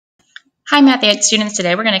Hi Math 8 students,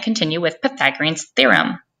 today we're going to continue with Pythagorean's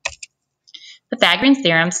theorem. Pythagorean's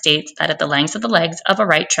theorem states that if the lengths of the legs of a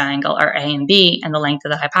right triangle are a and b and the length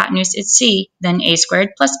of the hypotenuse is c, then a squared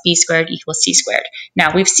plus b squared equals c squared.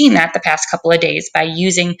 Now we've seen that the past couple of days by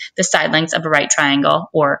using the side lengths of a right triangle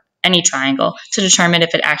or any triangle to determine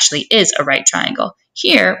if it actually is a right triangle.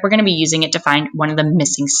 Here we're going to be using it to find one of the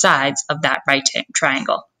missing sides of that right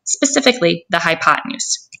triangle, specifically the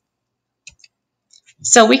hypotenuse.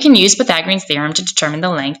 So we can use Pythagorean's theorem to determine the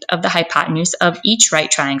length of the hypotenuse of each right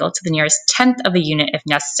triangle to the nearest tenth of a unit if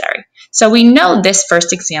necessary. So we know this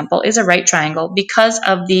first example is a right triangle because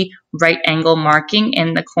of the right angle marking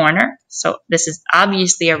in the corner. So this is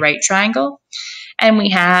obviously a right triangle. And we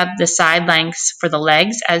have the side lengths for the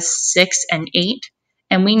legs as 6 and 8.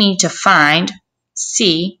 And we need to find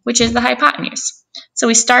c, which is the hypotenuse. So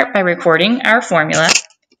we start by recording our formula,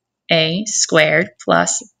 a squared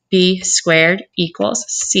plus b squared equals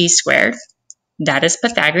c squared. That is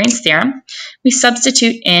Pythagorean's theorem. We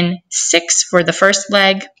substitute in 6 for the first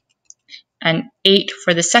leg and 8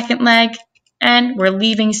 for the second leg, and we're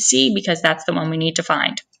leaving c because that's the one we need to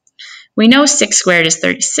find. We know 6 squared is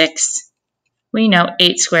 36. We know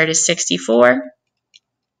 8 squared is 64.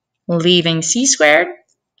 Leaving c squared.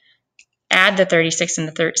 Add the 36 and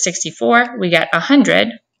the 64. We get 100.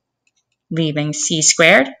 Leaving c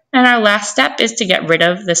squared. And our last step is to get rid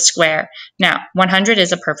of the square. Now, 100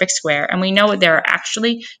 is a perfect square, and we know there are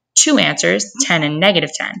actually two answers, 10 and negative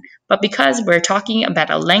 10. But because we're talking about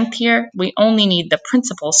a length here, we only need the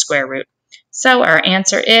principal square root. So our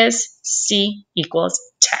answer is c equals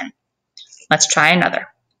 10. Let's try another.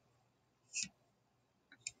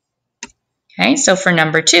 Okay, so for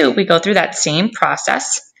number 2, we go through that same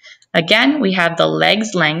process. Again, we have the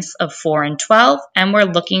legs lengths of 4 and 12, and we're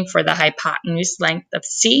looking for the hypotenuse length of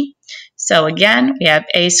c. So again, we have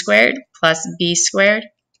a squared plus b squared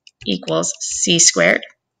equals c squared.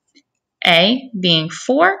 A being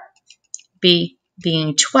 4, b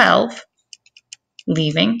being 12,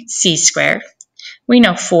 leaving c squared. We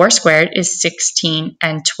know 4 squared is 16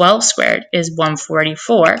 and 12 squared is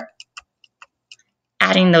 144.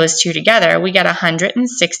 Adding those two together, we get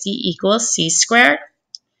 160 equals c squared.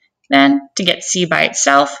 Then, to get c by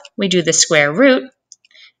itself, we do the square root,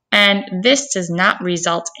 and this does not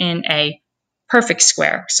result in a perfect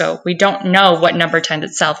square. So we don't know what number times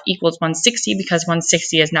itself equals 160 because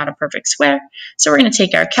 160 is not a perfect square. So we're going to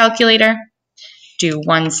take our calculator, do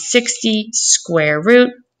 160 square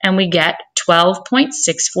root, and we get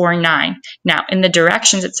 12.649. Now, in the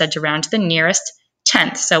directions, it said to round to the nearest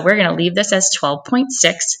tenth. So we're going to leave this as 12.6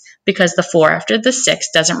 because the 4 after the 6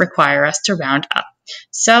 doesn't require us to round up.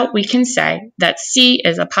 So we can say that c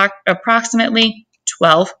is approximately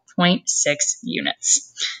 12.6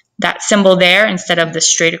 units. That symbol there, instead of the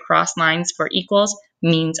straight across lines for equals,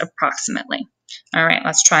 means approximately. All right,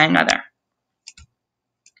 let's try another.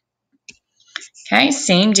 Okay,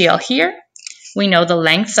 same deal here. We know the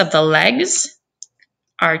lengths of the legs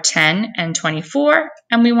are 10 and 24,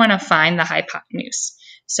 and we want to find the hypotenuse.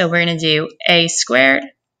 So we're going to do a squared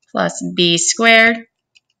plus b squared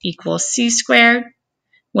equals c squared,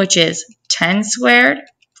 which is 10 squared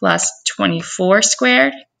plus 24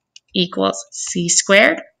 squared equals c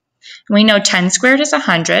squared. We know 10 squared is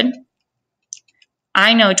 100.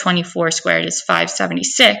 I know 24 squared is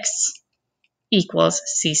 576 equals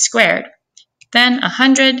c squared. Then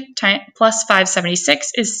 100 plus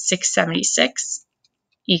 576 is 676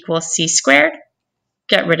 equals c squared.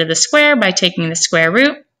 Get rid of the square by taking the square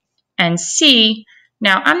root. And c,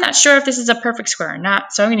 now I'm not sure if this is a perfect square or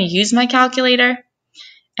not, so I'm going to use my calculator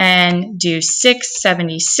and do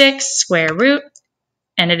 676 square root,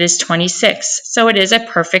 and it is 26. So it is a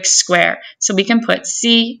perfect square. So we can put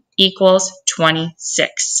c equals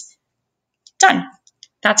 26. Done.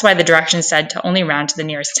 That's why the directions said to only round to the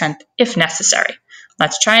nearest tenth if necessary.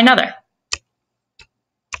 Let's try another.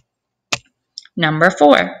 Number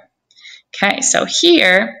 4. Okay, so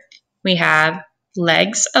here we have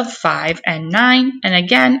legs of 5 and 9, and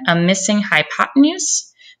again, a missing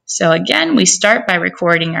hypotenuse. So again, we start by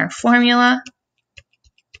recording our formula,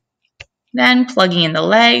 then plugging in the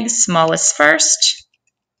legs, smallest first.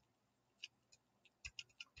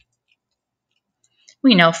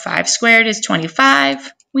 We know 5 squared is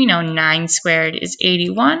 25. We know 9 squared is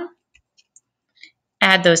 81.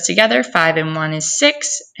 Add those together, 5 and 1 is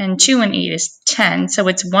 6, and 2 and 8 is 10. So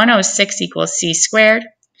it's 106 equals c squared.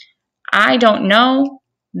 I don't know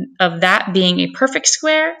of that being a perfect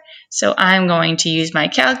square, so I'm going to use my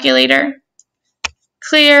calculator.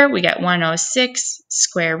 Clear, we get 106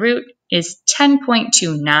 square root is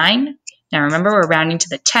 10.29. Now remember, we're rounding to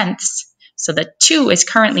the tenths, So the 2 is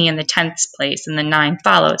currently in the 10th place and the 9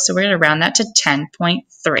 follows. So we're going to round that to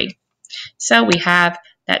 10.3. So we have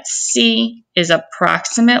that C is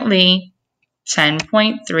approximately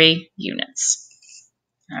 10.3 units.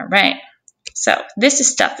 All right. So this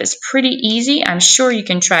stuff is pretty easy. I'm sure you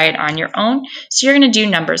can try it on your own. So you're going to do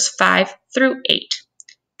numbers 5 through 8.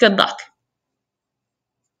 Good luck.